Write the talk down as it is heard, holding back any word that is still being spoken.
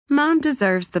Mom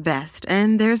deserves the best,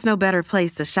 and there's no better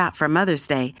place to shop for Mother's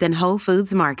Day than Whole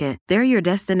Foods Market. They're your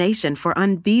destination for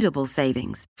unbeatable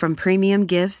savings, from premium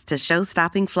gifts to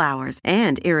show-stopping flowers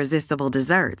and irresistible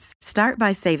desserts. Start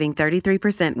by saving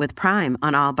 33% with Prime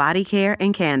on all body care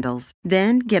and candles.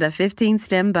 Then get a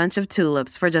 15-stem bunch of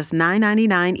tulips for just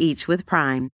 $9.99 each with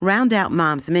Prime. Round out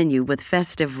Mom's menu with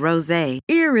festive rosé,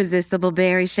 irresistible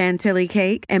berry chantilly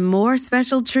cake, and more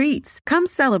special treats. Come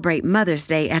celebrate Mother's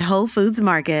Day at Whole Foods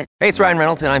Market. Hey, it's Ryan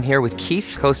Reynolds, and I'm here with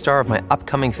Keith, co-star of my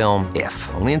upcoming film, If,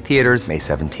 only in theaters May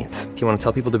 17th. Do you want to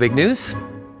tell people the big news?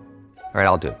 All right,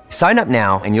 I'll do it. Sign up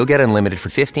now and you'll get unlimited for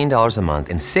 $15 a month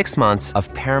and 6 months of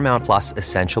Paramount Plus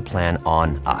Essential Plan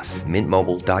on us.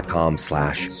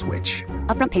 MintMobile.com/switch.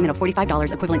 Upfront payment of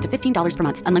 $45 equivalent to $15 per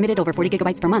month. Unlimited over 40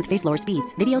 gigabytes per month. Face lower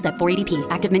speeds. Videos at 480p.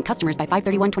 Active Mint customers by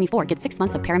 531.24 get 6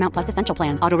 months of Paramount Plus Essential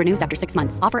Plan. Auto renews after 6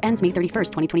 months. Offer ends May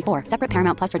 31st, 2024. Separate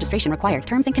Paramount Plus registration required.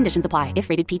 Terms and conditions apply if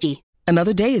rated PG.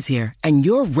 Another day is here, and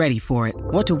you're ready for it.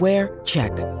 What to wear?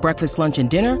 Check. Breakfast, lunch, and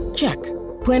dinner? Check.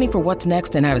 Planning for what's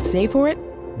next and how to save for it?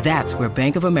 That's where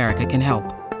Bank of America can help.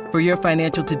 For your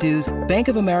financial to-dos, Bank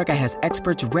of America has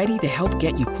experts ready to help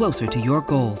get you closer to your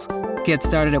goals. Get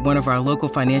started at one of our local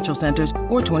financial centers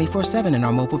or 24/7 in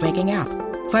our mobile banking app.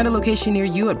 Find a location near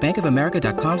you at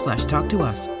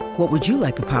bankofamerica.com/talktous. What would you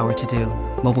like the power to do?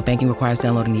 Mobile banking requires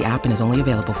downloading the app and is only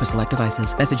available for select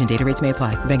devices. Message and data rates may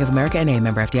apply. Bank of America NA,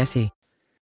 member FDIC.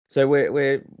 So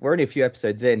we're only a few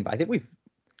episodes in, but I think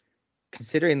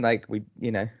considering like we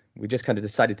just kind of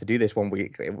decided to do this one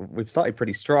week. We've started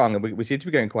pretty strong, and we seem to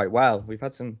be going quite well. We've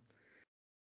had some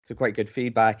quite good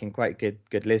feedback and quite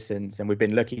good listens, and we've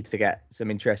been lucky to get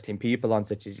some interesting people on,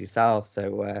 such as yourself.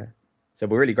 So we're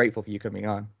really grateful for you coming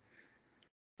on.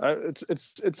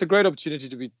 It's a great opportunity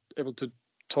to be able to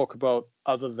talk about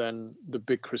other than the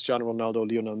big Cristiano Ronaldo,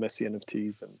 Lionel Messi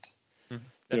NFTs,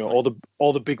 and all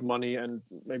the big money, and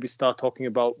maybe start talking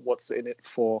about what's in it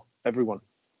for everyone,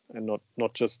 and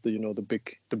not just the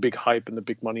big hype and the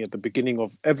big money at the beginning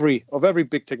of every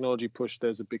big technology push.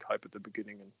 There's a big hype at the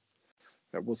beginning,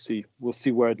 and we'll see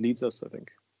where it leads us, I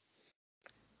think.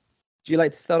 Do you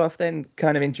like to start off then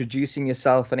kind of introducing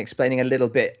yourself and explaining a little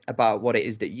bit about what it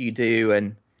is that you do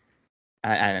and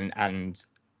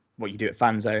what you do at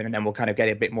Fanzone, and then we'll kind of get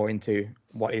a bit more into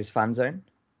what is Fanzone?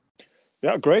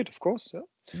 Yeah, great, of course. Yeah.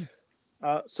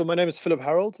 So my name is Philip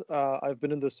Harold. I've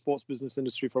been in the sports business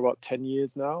industry for about 10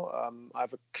 years now. I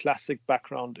have a classic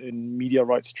background in media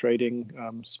rights trading,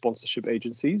 sponsorship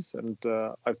agencies, and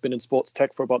I've been in sports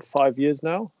tech for about 5 years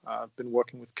now. I've been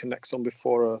working with Connexon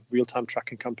before, a real-time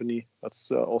tracking company. That's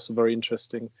also very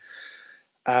interesting.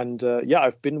 And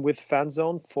I've been with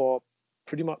Fanzone for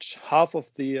pretty much half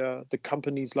of the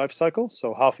company's life cycle,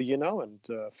 so half a year now, and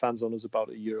Fanzone is about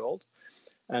a year old.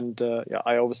 And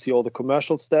I oversee all the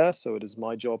commercials there. So it is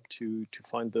my job to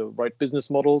find the right business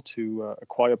model, to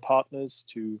acquire partners,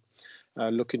 to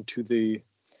look into the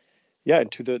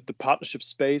partnership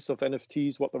space of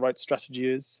NFTs, what the right strategy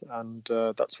is. And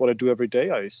that's what I do every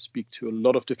day. I speak to a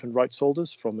lot of different rights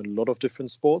holders from a lot of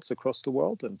different sports across the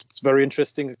world. And it's very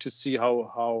interesting to see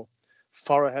how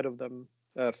far ahead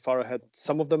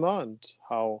some of them are, and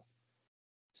how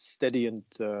steady and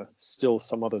still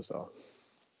some others are.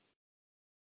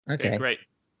 Okay, great.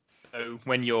 So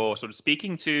when you're sort of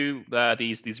speaking to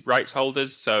these rights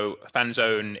holders, so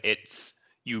Fanzone, it's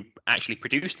you actually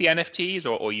produce the NFTs,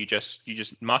 or you just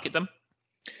market them?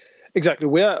 Exactly.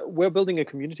 We're building a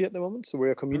community at the moment, so we're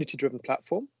a community-driven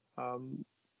platform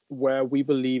where we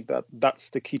believe that that's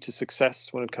the key to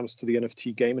success when it comes to the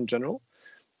NFT game in general.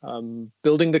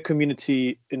 Building the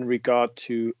community in regard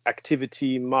to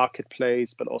activity,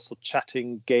 marketplace, but also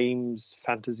chatting, games,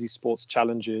 fantasy sports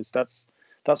challenges.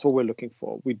 That's what we're looking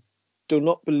for. We do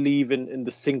not believe in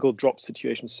the single drop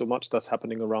situation so much that's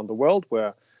happening around the world,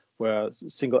 where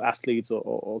single athletes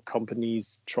or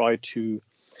companies try to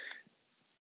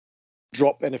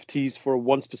drop NFTs for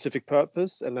one specific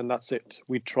purpose, and then that's it.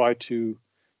 We try to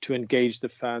engage the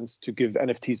fans, to give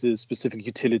NFTs a specific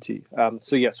utility.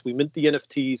 So yes, we mint the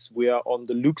NFTs. We are on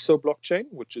the Luxo blockchain,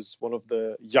 which is one of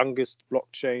the youngest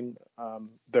blockchain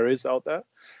there is out there.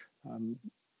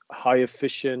 High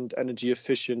efficient, energy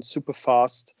efficient, super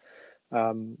fast,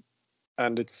 and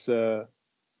it's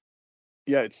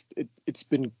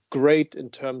been great in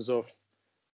terms of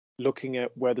looking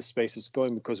at where the space is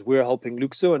going, because we're helping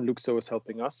Luxo and Luxo is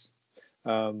helping us,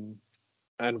 and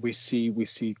we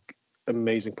see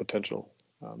amazing potential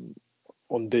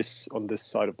on this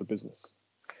side of the business.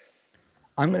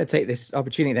 I'm going to take this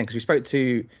opportunity then, because we spoke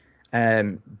to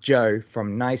Joe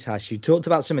from NiceHash, who talked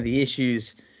about some of the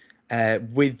issues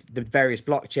with the various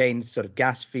blockchains, sort of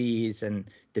gas fees and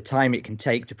the time it can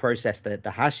take to process the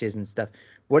hashes and stuff.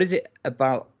 What is it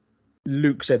about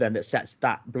Luxo then that sets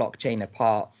that blockchain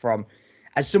apart from,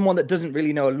 as someone that doesn't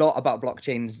really know a lot about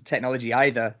blockchains technology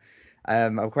either,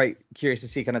 I'm quite curious to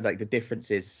see kind of like the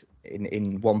differences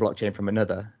in one blockchain from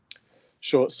another.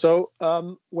 Sure. So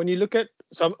when you look at,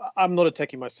 so I'm not a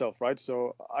techie myself, right?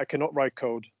 So I cannot write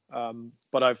code,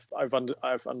 but I've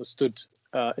understood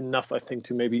enough, I think,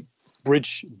 to maybe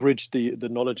bridge the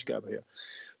knowledge gap here.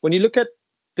 When you look at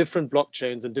different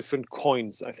blockchains and different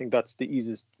coins, I think that's the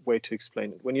easiest way to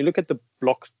explain it. When you look at the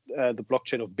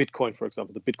blockchain of Bitcoin, for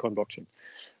example, the Bitcoin blockchain,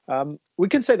 we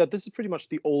can say that this is pretty much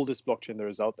the oldest blockchain there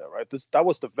is out there, right? That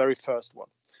was the very first one.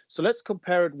 So let's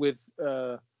compare it with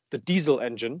the diesel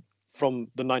engine from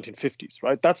the 1950s,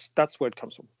 right? That's where it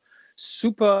comes from.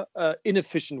 Super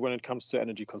inefficient when it comes to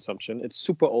energy consumption. It's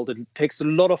super old. It takes a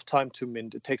lot of time to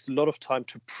mint. It takes a lot of time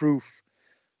to prove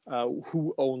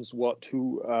who owns what,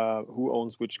 who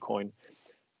owns which coin,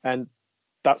 and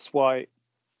that's why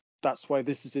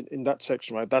this is in that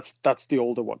section, right? That's the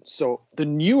older one. So the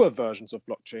newer versions of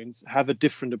blockchains have a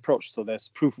different approach. So there's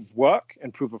proof of work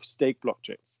and proof of stake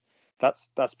blockchains.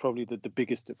 That's probably the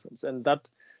biggest difference, and that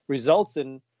results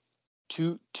in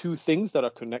two things that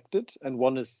are connected. And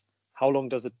one is, how long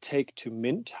does it take to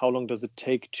mint? How long does it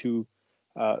take to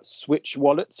switch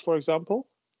wallets, for example?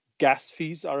 Gas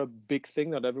fees are a big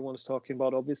thing that everyone's talking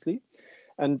about, obviously.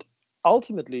 And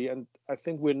ultimately, and I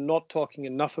think we're not talking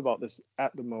enough about this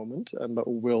at the moment, but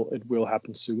it will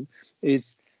happen soon,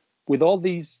 is with all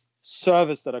these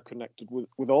servers that are connected,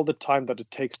 with all the time that it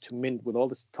takes to mint, with all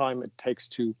this time it takes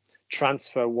to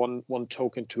transfer one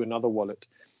token to another wallet,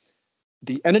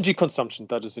 the energy consumption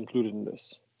that is included in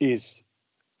this is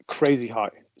crazy high,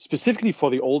 specifically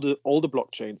for the older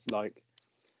blockchains like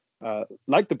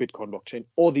the Bitcoin blockchain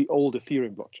or the old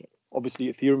Ethereum blockchain.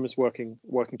 Obviously, Ethereum is working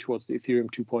towards the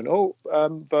Ethereum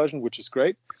 2.0 version, which is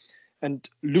great. And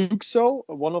Luxo,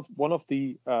 one of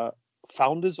the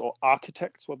founders or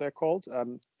architects, what they're called,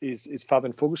 is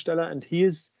Fabian Vogelsteller, and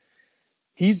he's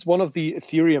one of the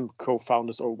Ethereum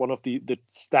co-founders, or one of the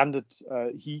standard.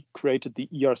 He created the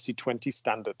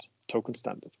ERC20 token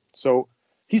standard. So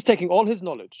he's taking all his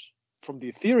knowledge from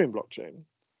the Ethereum blockchain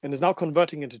and is now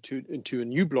converting it into a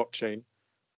new blockchain,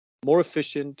 more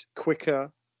efficient,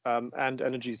 quicker, and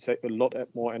a lot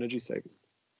more energy saving.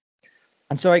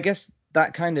 And so I guess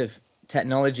that kind of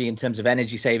technology in terms of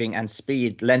energy saving and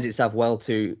speed lends itself well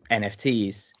to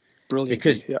NFTs. Brilliant.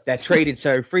 Because they're traded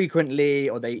so frequently,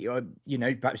 or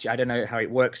perhaps, I don't know how it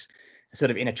works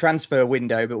sort of in a transfer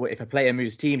window, but if a player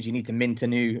moves teams, you need to mint a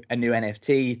new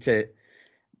NFT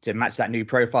to match that new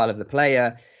profile of the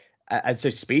player. And so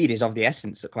speed is of the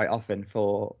essence quite often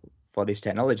for this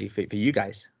technology for you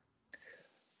guys.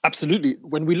 Absolutely.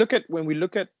 When we look at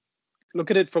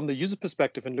it from the user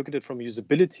perspective and look at it from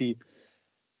usability,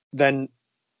 then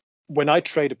when I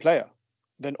trade a player,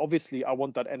 then obviously I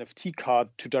want that NFT card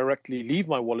to directly leave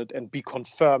my wallet and be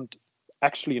confirmed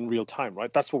actually in real time,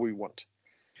 right? That's what we want.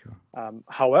 Sure.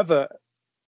 However,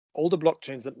 older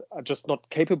blockchains are just not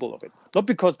capable of it. Not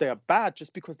because they are bad,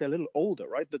 just because they're a little older,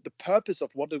 right? The purpose of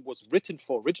what it was written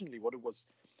for originally, what it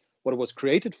was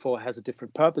created for, has a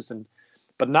different purpose.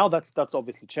 But now that's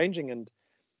obviously changing. And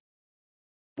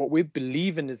what we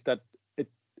believe in is that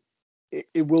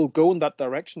it will go in that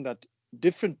direction, that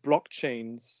different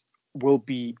blockchains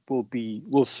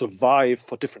will survive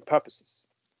for different purposes.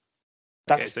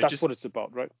 That's what it's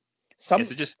about, right? Sorry.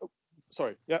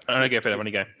 Yeah. I want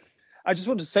to go. I just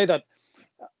want to say that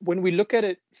when we look at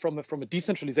it from a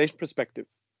decentralization perspective,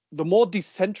 the more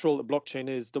decentral a blockchain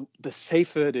is, the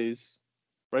safer it is,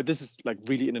 right? This is like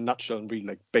really in a nutshell and really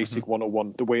like basic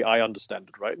 101, the way I understand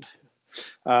it,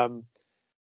 right?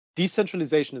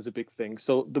 Decentralization is a big thing.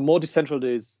 So the more decentralized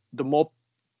it is, the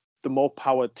more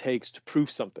power it takes to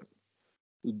prove something.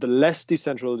 The less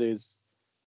decentralized it is,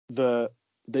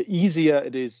 the easier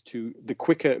it is the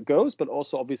quicker it goes, but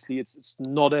also obviously it's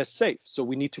not as safe. So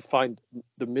we need to find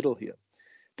the middle here.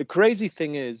 The crazy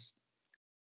thing is,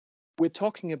 we're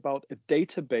talking about a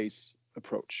database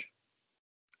approach.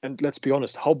 And let's be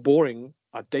honest, how boring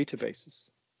are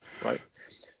databases, right?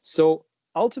 So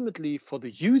ultimately, for the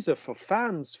user, for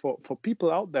fans, for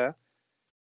people out there,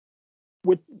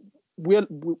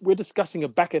 we're discussing a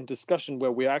back-end discussion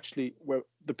where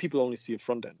the people only see a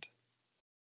front end,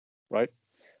 right?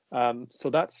 So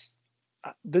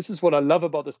this is what I love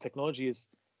about this technology, is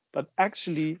that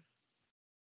actually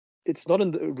it's not in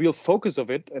the real focus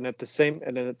of it, and at the same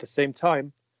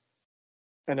time,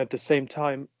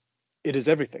 it is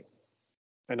everything.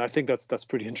 And I think that's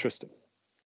pretty interesting.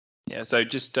 Yeah. So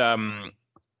just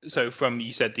so from,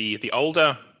 you said the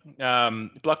older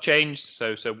blockchains.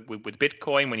 So with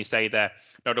Bitcoin, when you say they're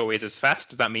not always as fast,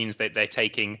 does that mean that they're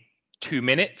taking 2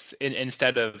 minutes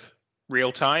instead of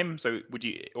real time? So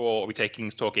or are we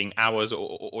talking hours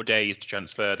or days to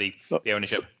transfer the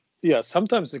ownership? Yeah,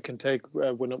 sometimes it can take.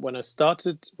 When I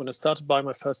started buying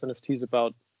my first NFTs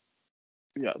about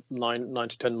 9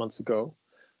 to 10 months ago,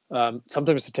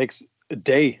 sometimes it takes a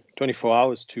day, 24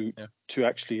 hours to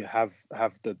actually have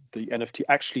the NFT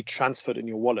actually transferred in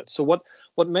your wallet. So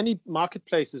what many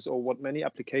marketplaces or what many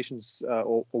applications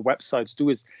or websites do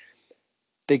is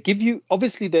they give you,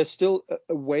 obviously there's still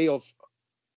a way of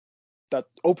that.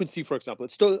 OpenSea, for example,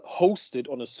 it's still hosted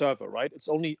on a server, right? It's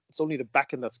only the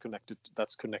backend that's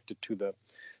connected to the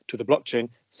blockchain.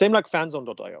 Same like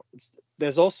fanzone.io.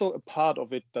 There's also a part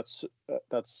of it that's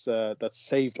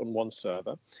saved on one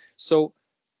server. So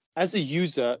as a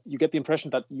user, you get the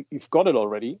impression that you've got it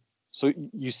already. So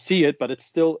you see it, but it's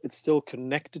still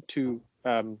connected to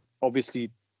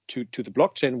obviously to the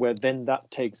blockchain, where then that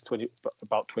takes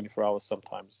about 24 hours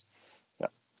sometimes. Yeah.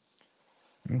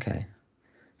 Okay.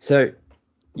 So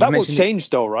that will change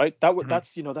though, right?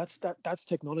 That's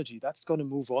technology. That's going to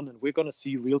move on, and we're going to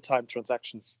see real-time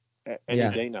transactions any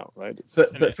day now, right?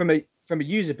 But from a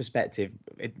user perspective,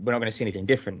 we're not going to see anything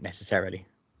different necessarily.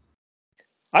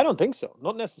 I don't think so.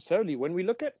 Not necessarily. When we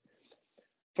look at,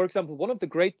 for example, one of the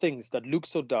great things that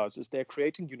Luxo does is they're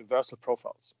creating universal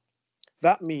profiles.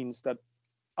 That means that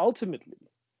ultimately,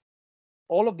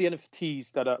 all of the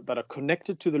NFTs that are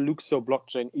connected to the Luxo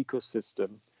blockchain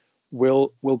ecosystem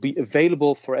will be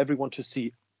available for everyone to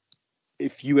see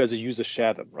if you as a user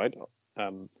share them, right?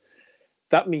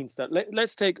 That means that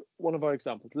let's take one of our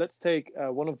examples. Let's take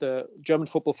one of the German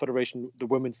Football Federation, the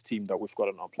women's team that we've got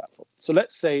on our platform. So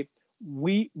let's say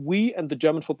we and the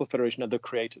German Football Federation are the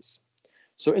creators.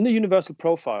 So in the universal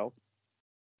profile,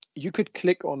 you could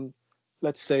click on,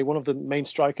 let's say, one of the main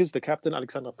strikers, the captain,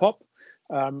 Alexandra Popp.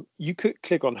 You could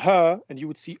click on her and you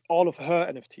would see all of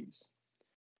her NFTs.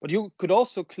 But you could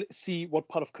also see what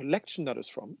part of collection that is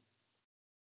from.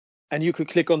 And you could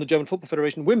click on the German Football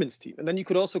Federation women's team. And then you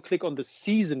could also click on the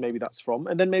season maybe that's from,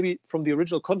 and then maybe from the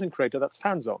original content creator, that's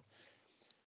Fanzone.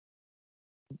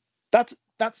 That's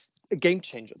a game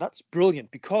changer. That's brilliant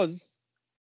because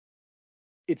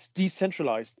it's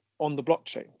decentralized on the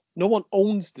blockchain. No one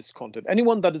owns this content.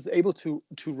 Anyone that is able to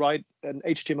write an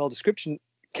HTML description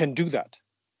can do that.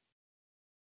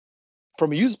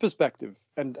 From a user perspective,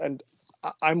 and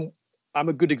I'm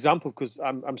a good example because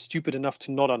I'm stupid enough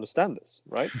to not understand this,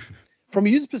 right? From a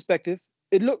user perspective,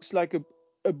 it looks like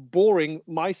a boring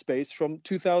MySpace from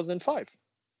 2005.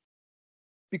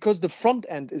 Because the front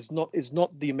end is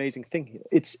not the amazing thing here.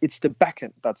 It's the back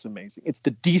end that's amazing. It's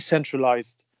the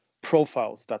decentralized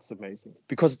profiles that's amazing.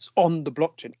 Because it's on the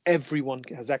blockchain. Everyone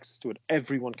has access to it.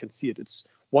 Everyone can see it. It's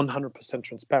 100%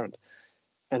 transparent.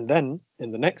 And then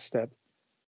in the next step,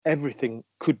 everything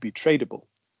could be tradable.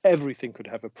 Everything could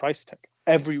have a price tag.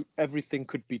 Everything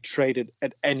could be traded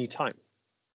at any time.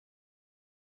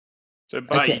 So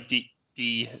by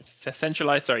the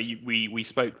centralized, sorry, we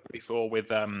spoke before with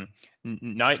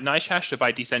NiceHash. So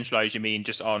by decentralized, you mean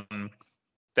just on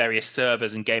various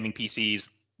servers and gaming PCs,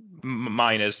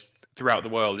 miners throughout the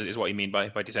world is what you mean by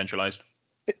decentralized?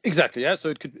 Exactly, yeah. So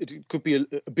it could be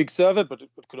a big server, but it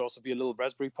could also be a little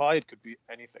Raspberry Pi. It could be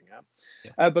anything,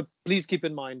 yeah. But please keep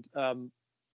in mind,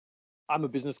 I'm a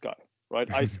business guy,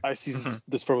 right? I see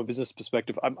this from a business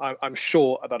perspective. I'm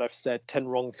sure that I've said 10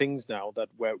 wrong things now that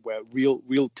where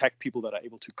real tech people that are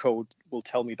able to code will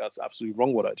tell me that's absolutely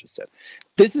wrong what I just said.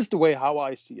 This is the way how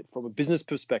I see it from a business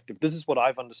perspective. This is what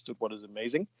I've understood what is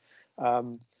amazing.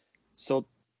 So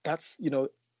that's,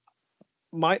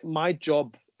 my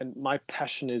job and my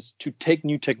passion is to take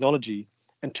new technology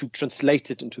and to translate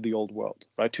it into the old world,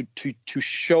 right? To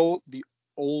show the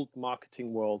old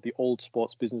marketing world, the old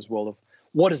sports business world of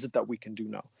what is it that we can do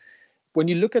now. When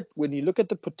you look at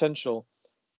the potential,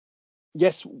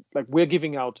 yes, like we're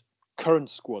giving out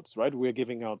current squads, right? We're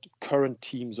giving out current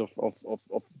teams of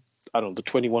I don't know, the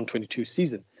 21-22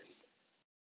 season.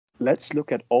 Let's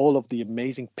look at all of the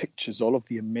amazing pictures, all of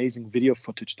the amazing video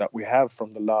footage that we have from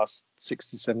the last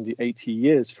 60, 70, 80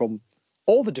 years from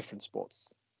all the different sports.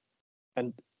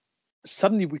 And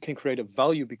suddenly we can create a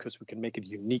value because we can make it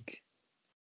unique.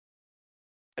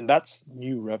 And that's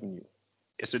new revenue.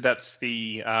 So that's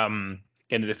the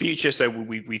in the future. So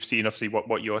we've seen obviously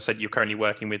what you said. You're currently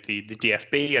working with the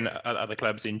DFB and other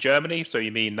clubs in Germany. So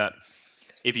you mean that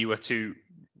if you were to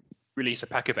release a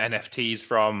pack of NFTs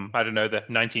from, I don't know, the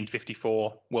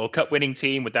 1954 World Cup winning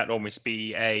team, would that almost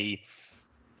be a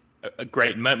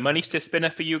great money spinner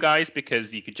for you guys,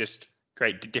 because you could just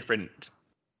create different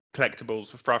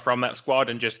collectibles from that squad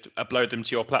and just upload them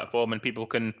to your platform and people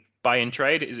can buy and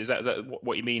trade? Is that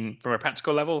what you mean from a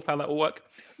practical level of how that will work?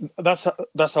 That's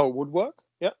how it would work.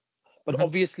 Yeah. But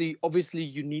Mhm. obviously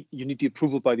you need the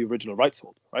approval by the original rights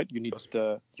holder, right? You need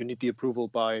the approval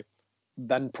by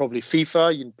then probably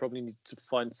FIFA. You probably need to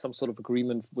find some sort of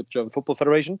agreement with German Football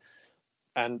Federation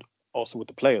and also with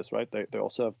the players, right? They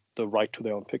also have the right to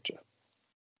their own picture.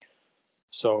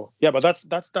 So yeah, but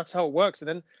that's how it works. And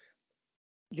then,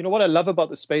 you know, what I love about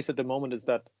the space at the moment is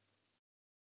that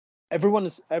everyone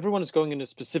is going in a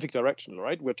specific direction,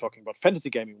 right? We're talking about fantasy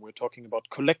gaming, we're talking about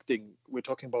collecting, we're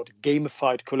talking about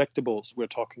gamified collectibles, we're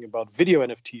talking about video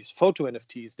NFTs, photo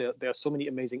NFTs. There are so many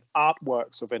amazing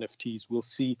artworks of NFTs. We'll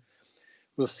see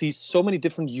so many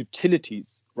different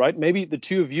utilities, right? Maybe the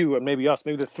two of you and maybe us,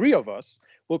 maybe the three of us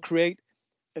will create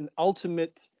an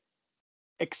ultimate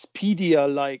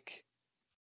Expedia-like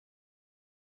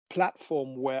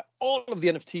platform where all of the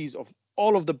NFTs of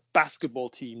all of the basketball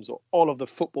teams or all of the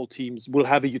football teams will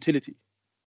have a utility.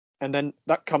 And then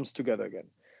that comes together again.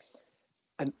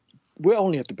 And we're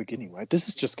only at the beginning, right? This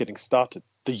is just getting started.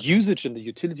 The usage and the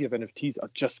utility of NFTs are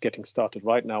just getting started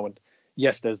right now. And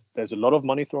yes, there's a lot of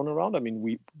money thrown around. I mean,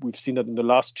 we've seen that in the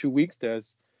last 2 weeks.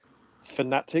 There's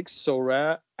Fanatics,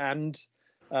 Sorare, and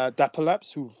Dapper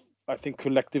Labs, who've, I think,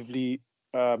 collectively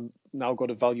now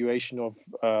got a valuation of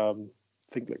I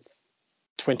think like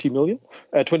 20 billion.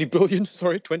 So the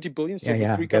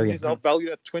three companies now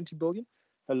valued at 20 billion.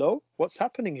 Hello, what's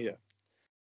happening here?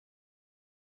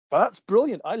 But that's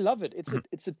brilliant. I love it.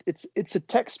 It's a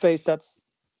tech space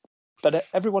that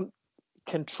everyone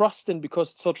can trust in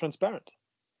because it's so transparent.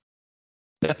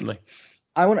 Definitely.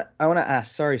 I want to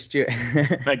ask. Sorry, Stuart.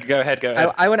 Go ahead.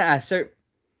 I want to ask. So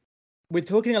we're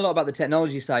talking a lot about the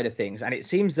technology side of things, and it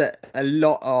seems that a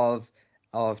lot of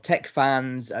tech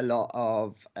fans, a lot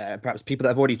of perhaps people that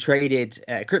have already traded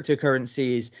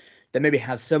cryptocurrencies that maybe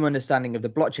have some understanding of the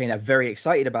blockchain are very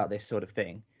excited about this sort of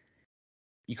thing.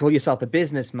 You call yourself a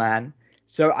businessman,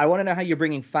 so I want to know how you're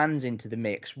bringing fans into the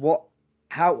mix. What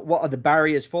are the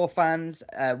barriers for fans?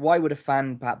 Why would a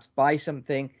fan perhaps buy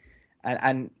something,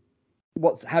 and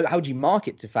how do you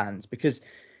market to fans? Because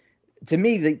to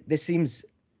me, this seems,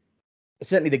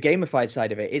 certainly the gamified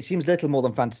side of it, it seems little more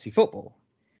than fantasy football.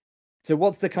 So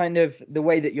what's the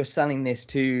way that you're selling this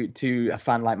to a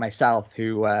fan like myself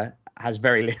who has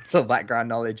very little background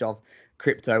knowledge of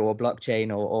crypto or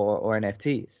blockchain or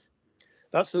NFTs?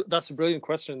 That's a brilliant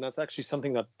question. That's actually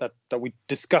something that we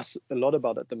discuss a lot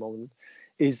about at the moment.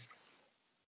 Is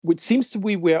it seems to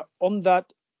be we're on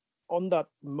that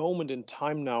moment in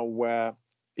time now where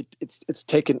it's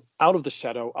taken out of the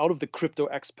shadow, out of the crypto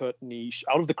expert niche,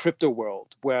 out of the crypto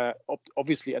world, where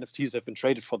obviously NFTs have been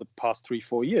traded for the past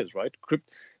 3-4 years, right?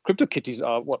 Crypto kitties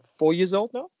are 4 years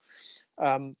old now.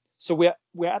 So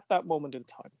we're at that moment in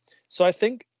time. So I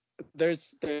think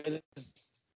there's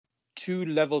two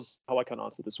levels how I can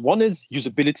answer this. One is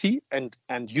usability and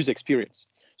user experience.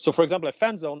 So for example, at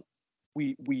FanZone,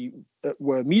 we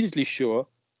were immediately sure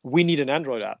we need an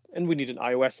Android app and we need an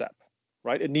iOS app,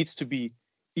 right? It needs to be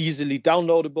easily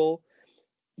downloadable.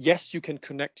 Yes, you can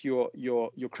connect your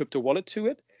crypto wallet to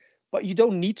it, but you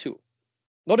don't need to.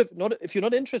 Not if you're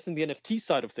not interested in the NFT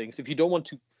side of things. If you don't want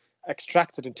to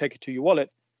extract it and take it to your wallet,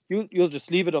 you'll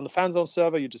just leave it on the FanZone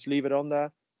server. You just leave it on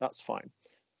there. That's fine.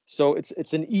 So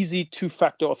it's an easy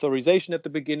 2-factor authorization at the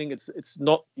beginning. It's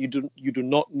not, you do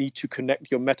not need to connect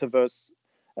your metaverse,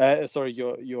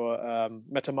 your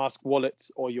MetaMask wallet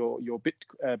or your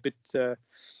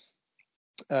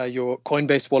your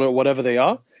Coinbase wallet or whatever they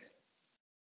are.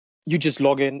 You just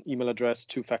log in, email address,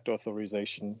 2-factor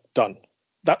authorization, done.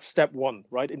 That's step one,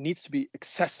 right? It needs to be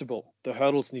accessible. The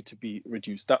hurdles need to be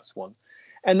reduced. That's one.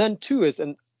 And then two is,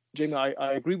 and Jamie,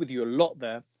 I agree with you a lot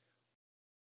there.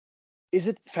 Is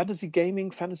it fantasy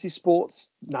gaming, fantasy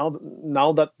sports? Now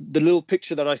that the little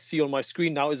picture that I see on my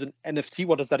screen now is an NFT,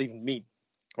 what does that even mean?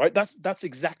 Right? That's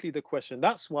exactly the question.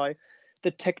 That's why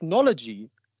the technology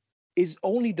is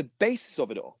only the basis of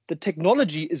it all. The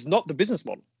technology is not the business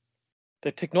model.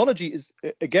 The technology is,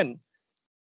 again,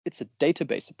 it's a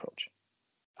database approach.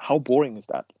 How boring is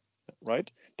that, right?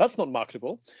 That's not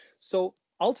marketable. So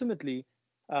ultimately,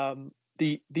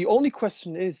 the only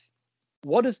question is,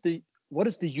 what is the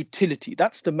utility?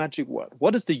 That's the magic word.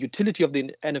 What is the utility of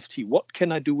the NFT? What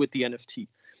can I do with the NFT?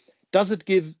 Does it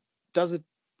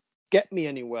get me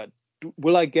anywhere?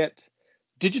 Will I get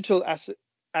digital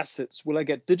assets? Will I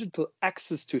get digital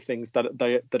access to things that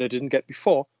I didn't get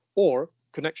before? Or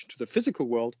connection to the physical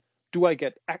world, do I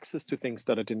get access to things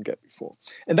that I didn't get before?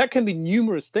 And that can be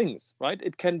numerous things, right?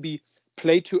 It can be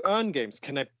play to earn games.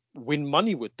 Can I win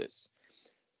money with this?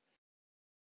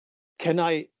 Can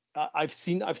I I've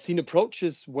seen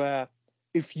approaches where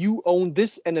if you own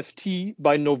this NFT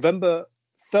by November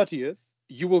 30th,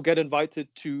 you will get invited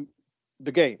to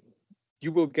the game.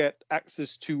 You will get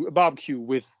access to a barbecue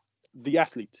with the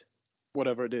athlete,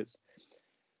 whatever it is.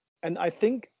 And I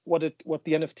think what the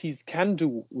NFTs can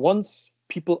do, once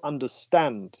people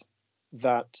understand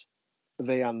that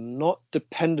they are not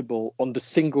dependable on the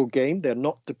single game, they're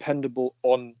not dependable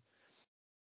on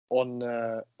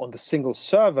the single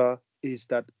server, is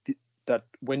that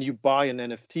when you buy an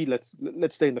NFT,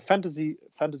 let's stay in the fantasy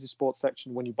sports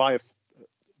section, when you buy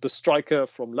the striker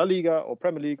from La Liga or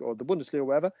Premier League or the Bundesliga or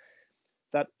wherever,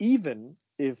 that even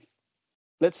if,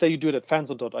 let's say you do it at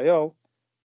fanzone.io,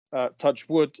 touch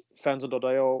wood,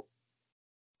 fanzone.io,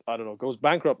 I don't know, goes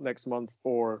bankrupt next month,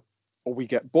 or we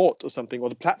get bought or something, or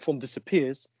the platform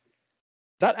disappears,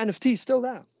 that NFT is still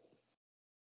there.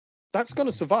 That's going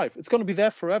to survive. It's going to be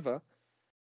there forever.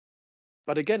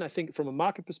 But again, I think from a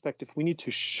market perspective, we need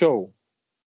to show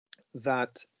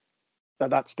that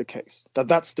that's the case,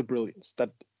 that's the brilliance,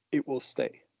 that it will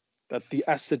stay, that the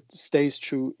asset stays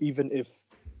true, even if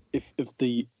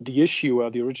the issue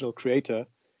or the original creator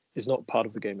is not part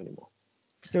of the game anymore.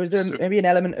 So is there maybe an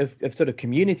element of sort of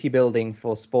community building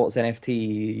for sports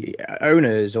NFT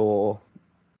owners, or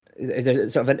is there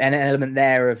sort of an element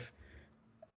there of,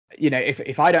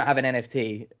 if I don't have an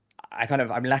NFT,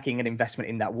 I'm lacking an investment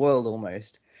in that world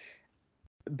almost.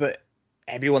 But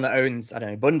everyone that owns, I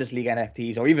don't know, Bundesliga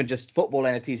NFTs or even just football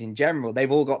NFTs in general,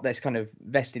 they've all got this kind of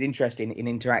vested interest in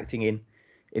interacting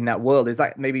in that world. Is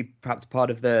that maybe perhaps part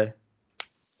of the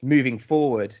moving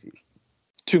forward?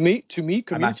 To me,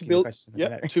 community build.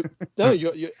 Yeah.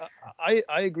 I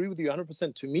agree with you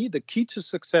 100%. To me, the key to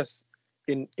success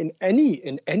in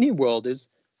any world is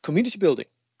community building.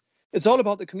 It's all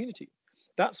about the community.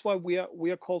 That's why we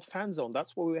are called Fan Zone.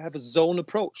 That's why we have a zone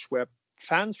approach where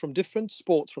fans from different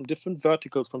sports, from different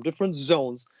verticals, from different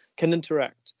zones can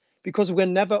interact. Because we're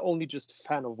never only just a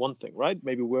fan of one thing, right?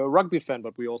 Maybe we're a rugby fan,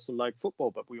 but we also like football,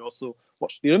 but we also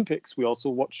watch the Olympics. We also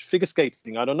watch figure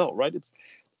skating. I don't know, right?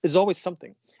 It's always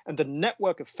something. And the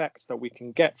network effects that we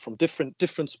can get from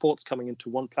different sports coming into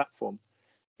one platform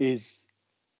is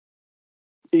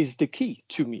the key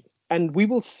to me. And we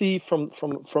will see from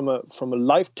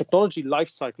a technology life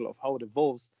cycle of how it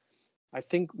evolves. I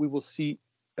think we will see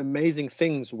amazing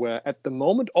things where at the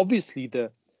moment, obviously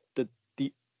the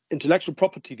intellectual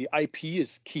property, the IP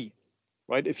is key,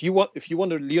 right? If you want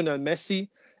a Lionel Messi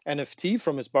NFT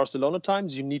from his Barcelona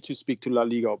times, you need to speak to La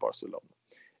Liga or Barcelona.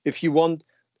 If you want,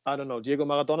 I don't know, Diego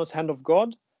Maradona's Hand of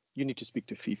God, you need to speak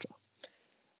to FIFA.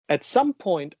 At some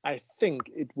point, I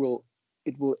think it will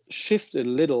shift a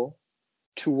little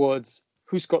towards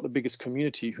who's got the biggest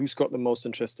community, who's got the most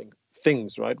interesting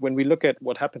things, right? When we look at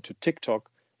what happened to TikTok,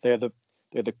 they're the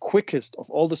quickest of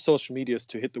all the social medias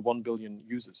to hit the 1 billion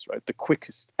users, right? The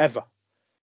quickest ever.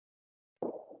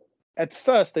 At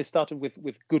first, they started with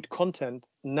good content.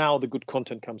 Now the good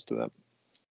content comes to them.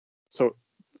 So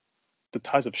the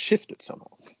ties have shifted somehow.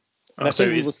 And I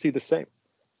think we will see the same.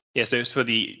 Yeah, so it's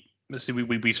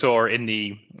we saw in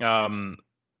the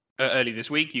early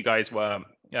this week, you guys were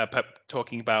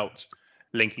talking about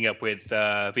linking up with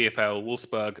VfL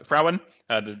Wolfsburg Frauen,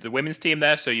 the women's team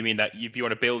there. So you mean that if you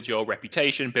want to build your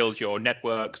reputation, build your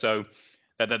network, so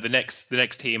that the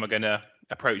next team are going to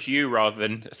approach you rather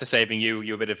than saving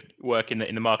you a bit of work in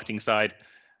the marketing side,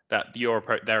 that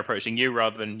they're approaching you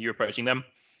rather than you approaching them?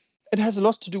 It has a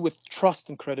lot to do with trust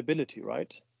and credibility,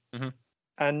 right? Mm-hmm.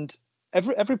 And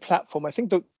every platform, I think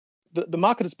the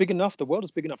market is big enough, the world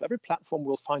is big enough. Every platform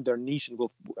will find their niche, and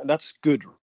that's good,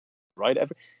 right?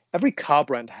 Every car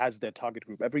brand has their target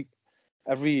group. Every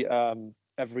I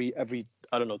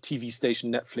don't know, TV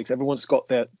station, Netflix, everyone's got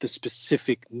the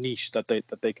specific niche that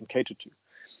they can cater to.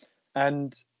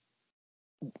 And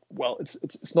well,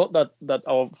 it's not that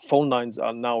our phone lines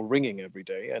are now ringing every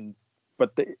day,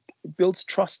 but it builds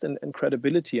trust and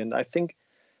credibility. And I think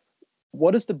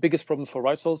what is the biggest problem for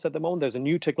rights holders at the moment? There's a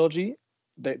new technology.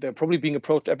 They're probably being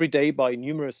approached every day by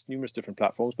numerous different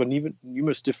platforms, but even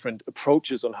numerous different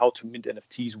approaches on how to mint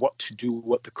NFTs, what to do,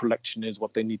 what the collection is,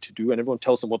 what they need to do, and everyone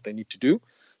tells them what they need to do.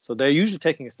 So they're usually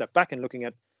taking a step back and looking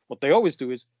at what they always do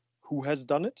is who has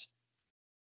done it,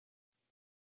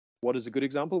 what is a good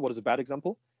example, what is a bad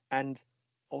example, and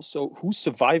also who's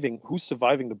surviving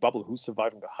the bubble, who's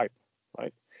surviving the hype,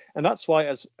 right? And that's why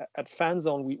at Fan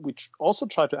Zone, we also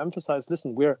try to emphasize,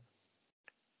 listen, we're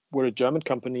a German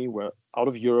company. We're out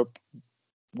of Europe.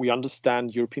 We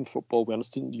understand European football. We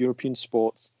understand European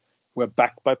sports. We're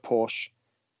backed by Porsche.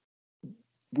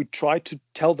 We try to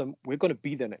tell them we're going to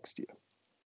be there next year.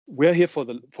 We're here for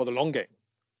the long game.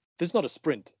 This is not a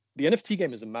sprint. The NFT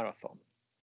game is a marathon.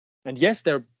 And yes,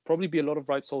 there'll probably be a lot of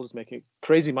rights holders making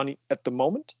crazy money at the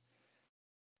moment,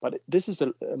 but this is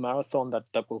a marathon that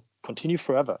will continue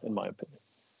forever, in my opinion.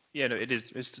 Yeah, no,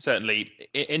 it's certainly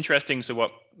interesting. So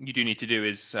what you do need to do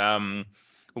is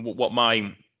what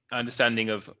my understanding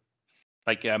of,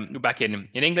 like, back in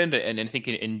England and I think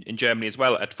in Germany as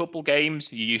well, at football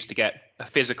games, you used to get a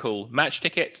physical match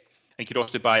ticket, and you could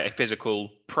also buy a physical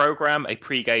program, a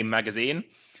pre-game magazine.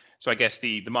 So I guess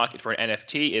the market for an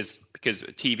NFT is, because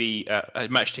a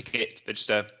match ticket, they're just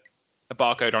a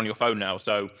barcode on your phone now.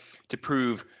 So to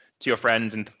prove to your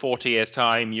friends in 40 years'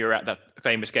 time you're at that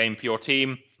famous game for your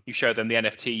team, you show them the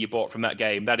NFT you bought from that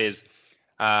game. That is,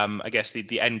 I guess,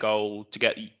 the end goal, to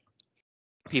get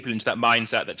people into that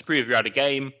mindset that to prove you're at a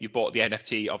game, you bought the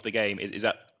NFT of the game. Is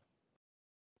that?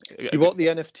 You bought the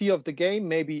NFT of the game.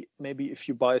 Maybe if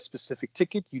you buy a specific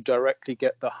ticket, you directly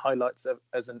get the highlights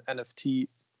as an NFT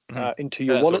into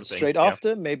your wallet straight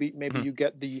after. Maybe you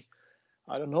get the,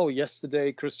 I don't know,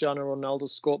 yesterday Cristiano Ronaldo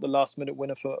scored the last minute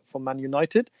winner for Man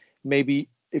United. Maybe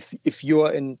if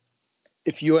you're in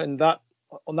that,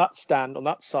 on that stand, on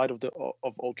that side of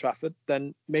Old Trafford,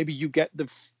 then maybe you get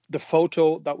the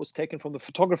photo that was taken from the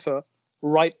photographer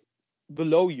right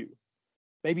below you.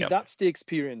 Maybe that's the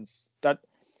experience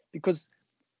because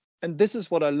this is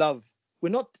what I love. We're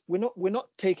not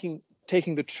taking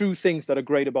the true things that are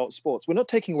great about sports. We're not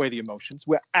taking away the emotions.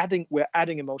 We're adding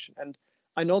emotion. And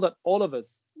I know that all of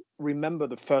us remember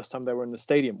the first time they were in the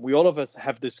stadium. All of us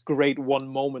have this great one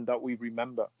moment that we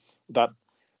remember, that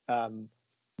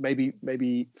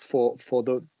maybe for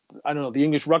the, I don't know, the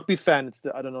English rugby fan, it's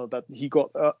that he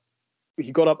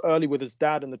got up early with his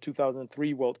dad in the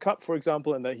 2003 World Cup, for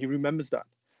example, and that he remembers that.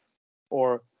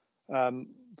 Or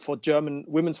for German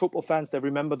women's football fans, they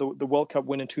remember the World Cup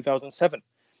win in 2007.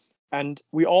 And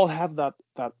we all have that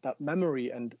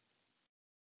memory. And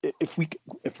if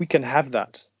we can have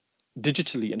that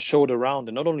digitally and show it around,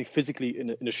 and not only physically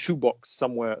in a shoebox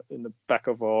somewhere in the back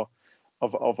of our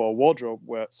wardrobe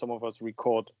where some of us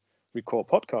record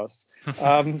podcasts,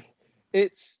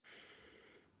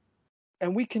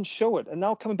 and we can show it. And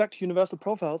now, coming back to universal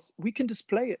profiles, we can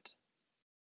display it.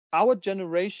 Our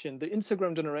generation, the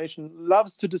Instagram generation,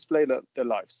 loves to display their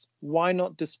lives. Why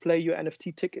not display your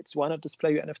NFT tickets? Why not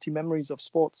display your NFT memories of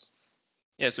sports?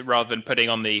 Yeah, so rather than putting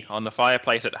on the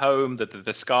fireplace at home,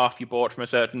 the scarf you bought from a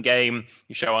certain game,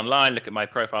 you show online, look at my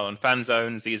profile on Fan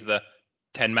Zones. These are the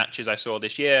 10 matches I saw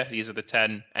this year. These are the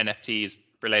 10 NFTs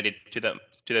related to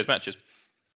those matches.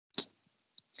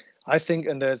 I think,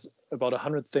 and there's about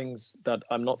 100 things that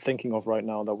I'm not thinking of right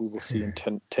now that we will see in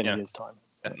 10 years' time.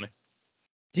 Definitely.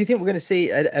 Do you think we're going to see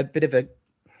a bit of a,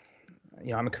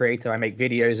 I'm a creator, I make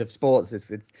videos of sports. Do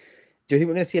you think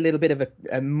we're going to see a little bit of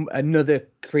another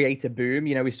creator boom?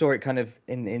 We saw it kind of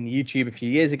in YouTube a few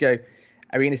years ago.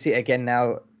 Are we going to see it again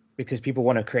now because people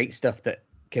want to create stuff that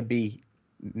can be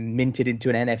minted into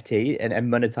an NFT and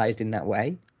monetized in that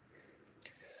way?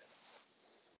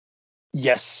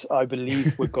 Yes, I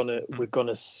believe we're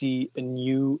gonna see a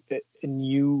new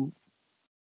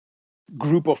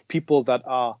group of people that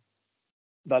are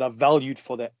valued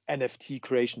for their NFT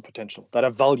creation potential, that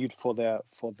are valued for their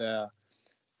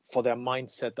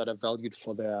mindset, that are valued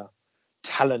for their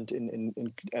talent in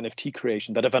NFT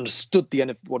creation, that have understood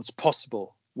what's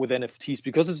possible with NFTs,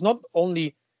 because it's not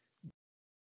only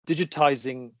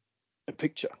digitizing a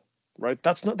picture, right?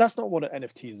 That's not what an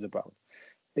NFT is about.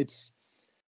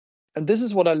 And this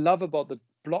is what I love about the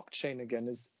blockchain again,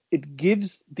 is it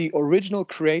gives the original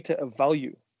creator a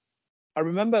value. I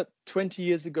remember 20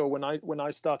 years ago when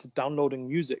I started downloading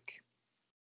music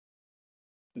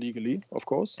legally, of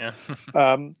course. Yeah.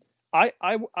 I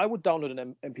would download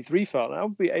an MP3 file, and I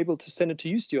would be able to send it to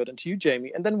you, Stuart, and to you,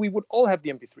 Jamie, and then we would all have the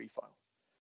MP3 file.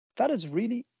 That is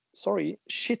really,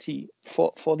 shitty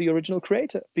for the original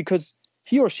creator, because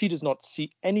he or she does not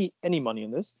see any money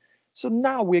in this. So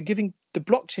now the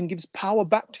blockchain gives power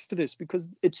back to this, because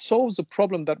it solves a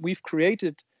problem that we've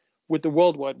created with the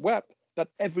World Wide Web, that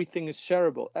everything is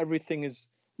shareable, everything is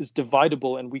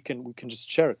dividable, and we can just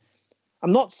share it.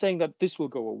 I'm not saying that this will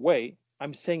go away.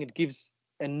 I'm saying it gives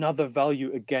another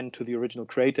value again to the original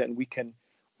creator, and we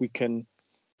can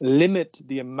limit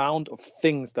the amount of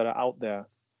things that are out there.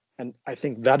 And I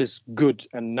think that is good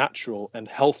and natural and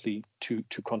healthy to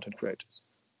content creators.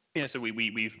 Yeah, so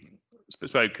we've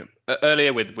spoke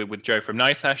earlier with Joe from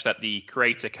NightHash that the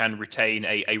creator can retain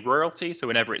a royalty. So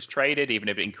whenever it's traded, even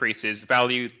if it increases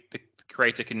value, the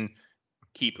creator can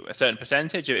keep a certain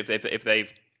percentage if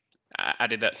they've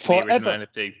added that to the original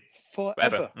NFT.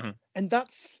 Forever. Mm-hmm. And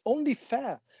that's only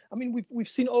fair. I mean, we've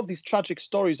seen all of these tragic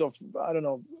stories of, I don't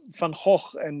know, Van Gogh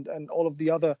and all of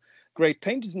the other great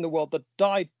painters in the world that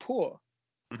died poor.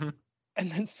 Mm-hmm.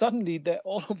 And then suddenly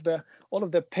all of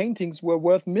their paintings were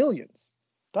worth millions.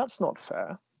 That's not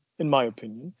fair, in my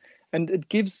opinion. And it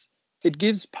gives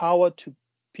power to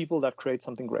people that create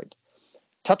something great.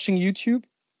 Touching YouTube,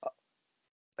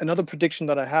 another prediction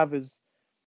that I have is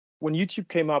when YouTube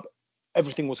came up,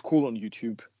 everything was cool on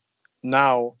YouTube.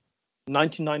 Now,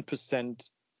 99%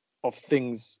 of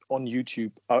things on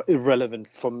YouTube are irrelevant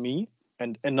for me,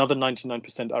 and another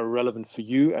 99% are irrelevant for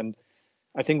you. And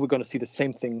I think we're going to see the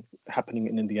same thing happening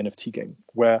in the NFT game,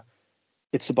 where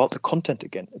it's about the content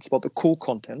again. It's about the cool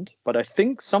content. But I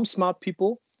think some smart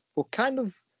people will kind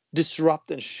of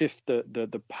disrupt and shift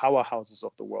the powerhouses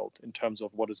of the world in terms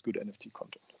of what is good NFT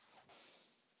content.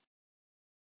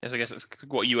 Yes, I guess that's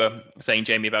what you were saying,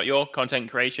 Jamie, about your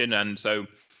content creation. And so,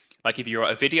 like, if you're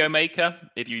a video maker,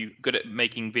 if you're good at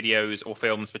making videos or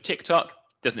films for TikTok,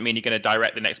 doesn't mean you're going to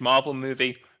direct the next Marvel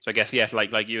movie. So I guess, yeah,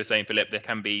 like you were saying, Philip, there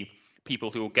can be people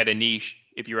who will get a niche.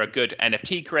 If you're a good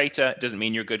NFT creator, it doesn't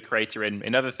mean you're a good creator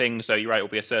in other things. So you're right, it will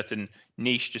be a certain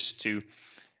niche just to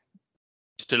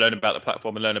learn about the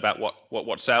platform and learn about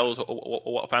what sells or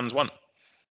what fans want.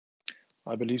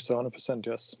 I believe so, 100%,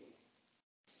 yes.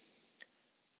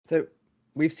 So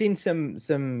we've seen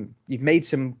you've made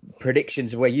some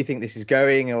predictions of where you think this is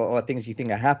going or things you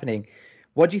think are happening.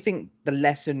 What do you think the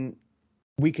lesson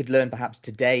we could learn perhaps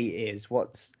today is?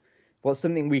 What's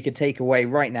something we could take away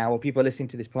right now, or people listening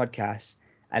to this podcast,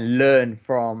 and learn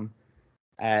from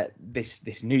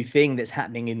this new thing that's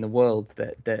happening in the world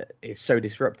that is so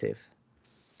disruptive?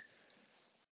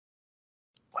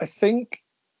 I think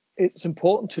it's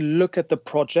important to look at the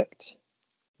project.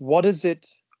 What is it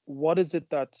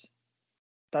that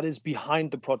is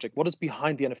behind the project? What is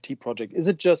behind the NFT project? Is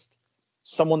it just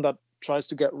someone that tries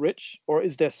to get rich, or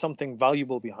is there something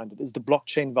valuable behind it? Is the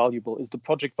blockchain valuable? Is the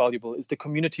project valuable? Is the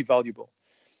community valuable?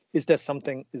 Is there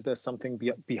something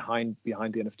behind the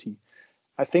NFT?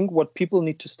 I think what people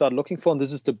need to start looking for, and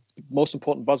this is the most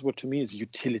important buzzword to me, is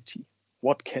utility.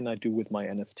 What can I do with my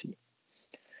NFT?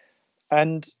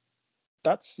 And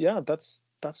that's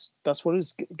what it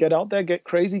is. Get out there, get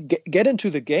crazy, get into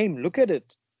the game. Look at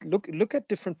it. Look at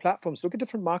different platforms. Look at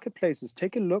different marketplaces.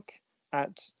 Take a look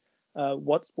at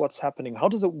what's happening. How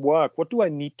does it work? What do I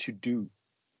need to do?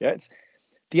 Yeah,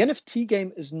 the NFT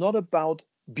game is not about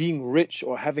being rich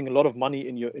or having a lot of money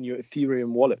in your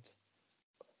Ethereum wallet.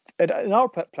 In our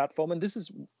platform, and this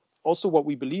is also what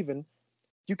we believe in,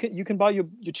 you can buy your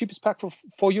cheapest pack for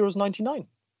 €4.99,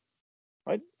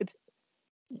 right?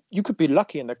 You could be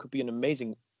lucky, and there could be an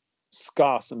amazing,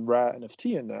 scarce and rare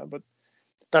NFT in there. But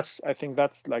I think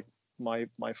that's like my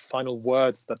final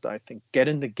words. That I think, get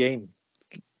in the game,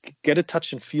 get a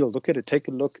touch and feel, look at it, take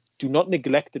a look. Do not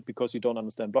neglect it because you don't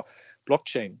understand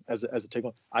blockchain as a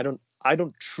technology. I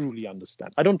don't truly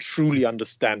understand. I don't truly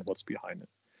understand what's behind it,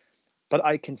 but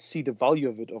I can see the value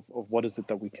of it, of what is it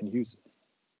that we can use.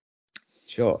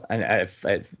 Sure, and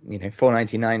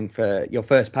 $4.99 for your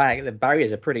first pack, the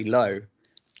barriers are pretty low.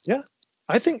 Yeah,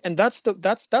 I think, and that's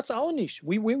our niche.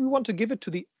 We want to give it to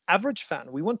the average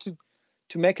fan. We want to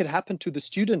make it happen to the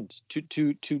student, to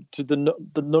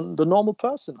the normal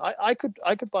person. I could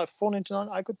buy $4.99.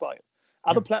 I could buy it.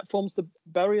 Other platforms, the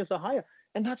barriers are higher,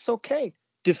 and that's okay.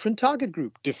 Different target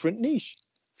group, different niche.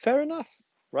 Fair enough,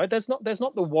 right? There's not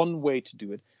the one way to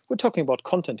do it. We're talking about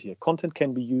content here. Content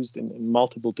can be used in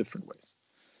multiple different ways.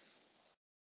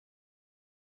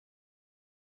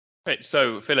 Great.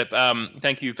 So, Philip,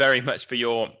 thank you very much for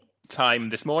your time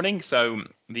this morning. So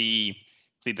the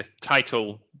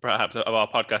title perhaps of our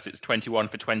podcast is 21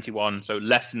 for 21. So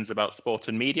lessons about sport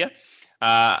and media.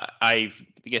 I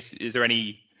guess, is there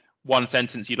any one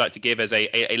sentence you'd like to give as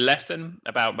a lesson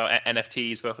about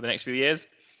NFTs for the next few years?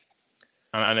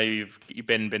 I know you've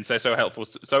been so helpful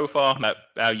so far.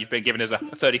 You've been giving us a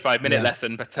 35-minute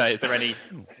lesson, but is there any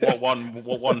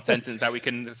one sentence that we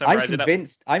can summarize it up?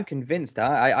 I'm convinced.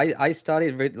 I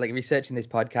started researching this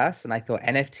podcast, and I thought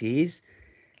NFTs,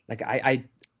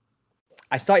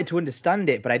 I started to understand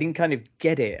it, but I didn't kind of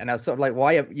get it, and I was sort of like,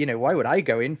 why would I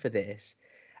go in for this?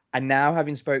 And now,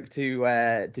 having spoke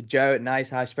to Joe at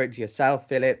Nice, I spoke to yourself,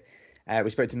 Philip. We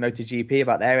spoke to MotoGP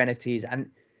about their NFTs,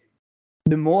 and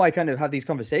the more I kind of have these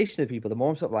conversations with people, the more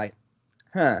I'm sort of like,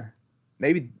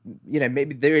 maybe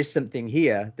there is something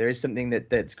here. There is something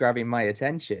that's grabbing my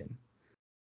attention.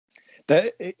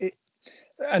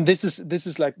 And this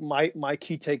is like my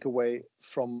key takeaway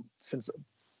from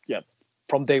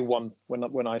day one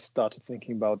when I started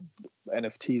thinking about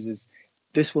NFTs is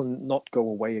this will not go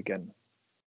away again,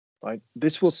 right?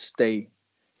 This will stay.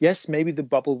 Yes, maybe the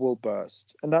bubble will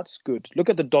burst, and that's good. Look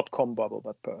at the .com bubble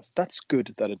that burst. That's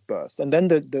good that it burst, and then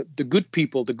the good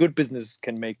people, the good business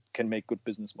can make good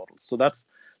business models. So that's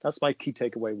my key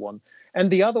takeaway one. And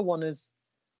the other one is,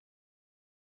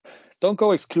 don't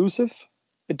go exclusive.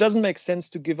 It doesn't make sense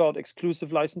to give out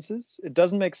exclusive licenses. It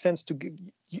doesn't make sense to give,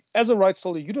 as a rights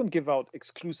holder, you don't give out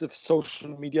exclusive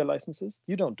social media licenses.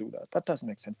 You don't do that. That doesn't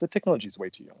make sense. The technology is way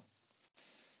too young.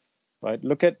 Right?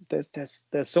 Look at there's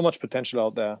so much potential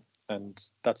out there, and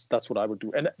that's what I would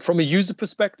do. And from a user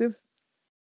perspective,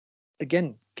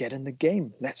 again, get in the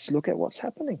game. Let's look at what's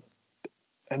happening.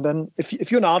 And then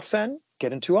if you're an art fan,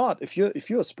 get into art. If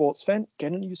you're a sports fan,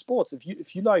 get into sports.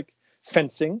 If you like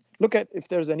fencing, look at if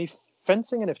there's any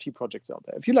fencing NFT projects out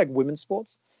there. If you like women's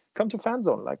sports, come to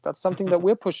FanZone. Like, that's something that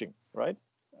we're pushing, right?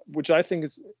 Which I think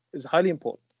is highly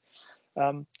important.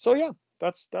 So yeah,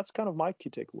 that's kind of my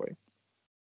key takeaway.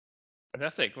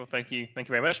 Fantastic. Well, thank you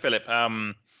very much, Philip.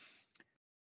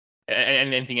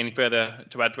 Anything any further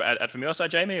to add from your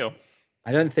side, Jamie? Or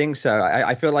I don't think so.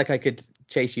 I feel like I could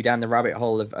chase you down the rabbit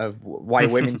hole of why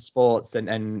women's sports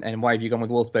and why have you gone with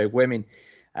Wolfsburg Women.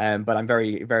 But I'm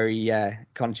very, very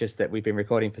conscious that we've been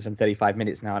recording for some 35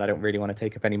 minutes now, and I don't really want to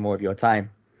take up any more of your time.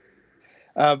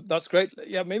 That's great.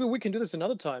 Yeah, maybe we can do this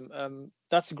another time.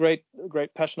 That's a great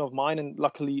passion of mine, and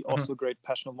luckily also a great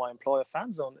passion of my employer,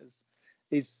 FanZone,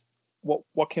 is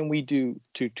what can we do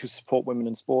to support women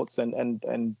in sports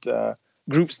and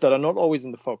groups that are not always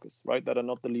in the focus, right? That are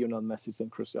not the Lionel Messis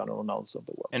and Cristiano Ronaldos of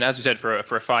the world. And as you said, for a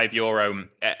 €5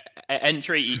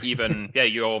 entry, even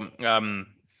your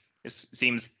it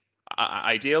seems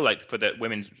ideal. Like, for the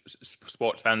women's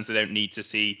sports fans, they don't need to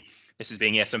see this as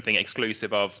being something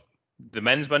exclusive of the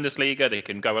men's Bundesliga. They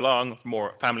can go along,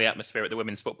 more family atmosphere at the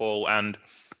women's football, and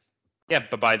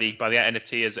but by the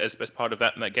NFT as part of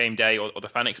that game day or the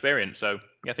fan experience. So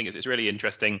I think it's really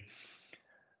interesting.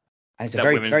 And it's that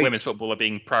women's football are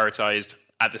being prioritized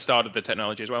at the start of the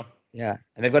technology as well. Yeah,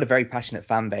 and they've got a very passionate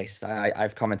fan base.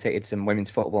 I've commentated some women's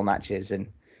football matches, and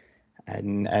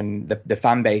the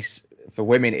fan base for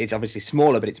women is obviously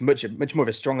smaller, but it's much more of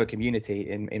a stronger community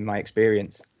in my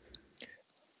experience.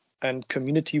 And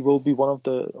community will be one of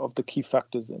the key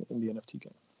factors in the NFT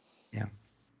game. Yeah.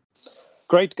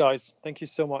 Great, guys. Thank you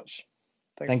so much.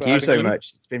 Thank you so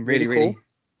much. It's been really cool.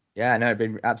 Yeah, no, it's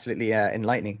been absolutely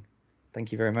enlightening.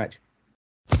 Thank you very much.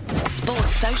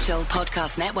 Sports Social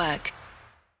Podcast Network.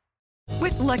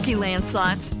 With Lucky Land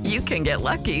Slots, you can get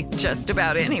lucky just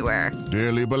about anywhere.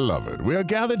 Dearly beloved, we are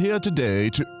gathered here today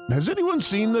to... Has anyone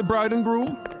seen the bride and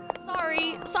groom?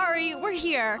 Sorry, we're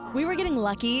here. We were getting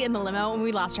lucky in the limo and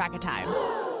we lost track of time.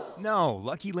 No,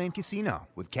 Lucky Land Casino,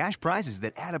 with cash prizes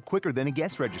that add up quicker than a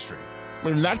guest registry.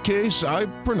 In that case, I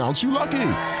pronounce you lucky.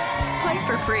 Play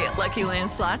for free at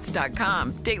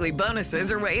LuckyLandSlots.com. Daily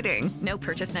bonuses are waiting. No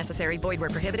purchase necessary. Void where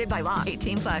prohibited by law.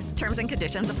 18+. Terms and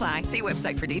conditions apply. See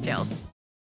website for details.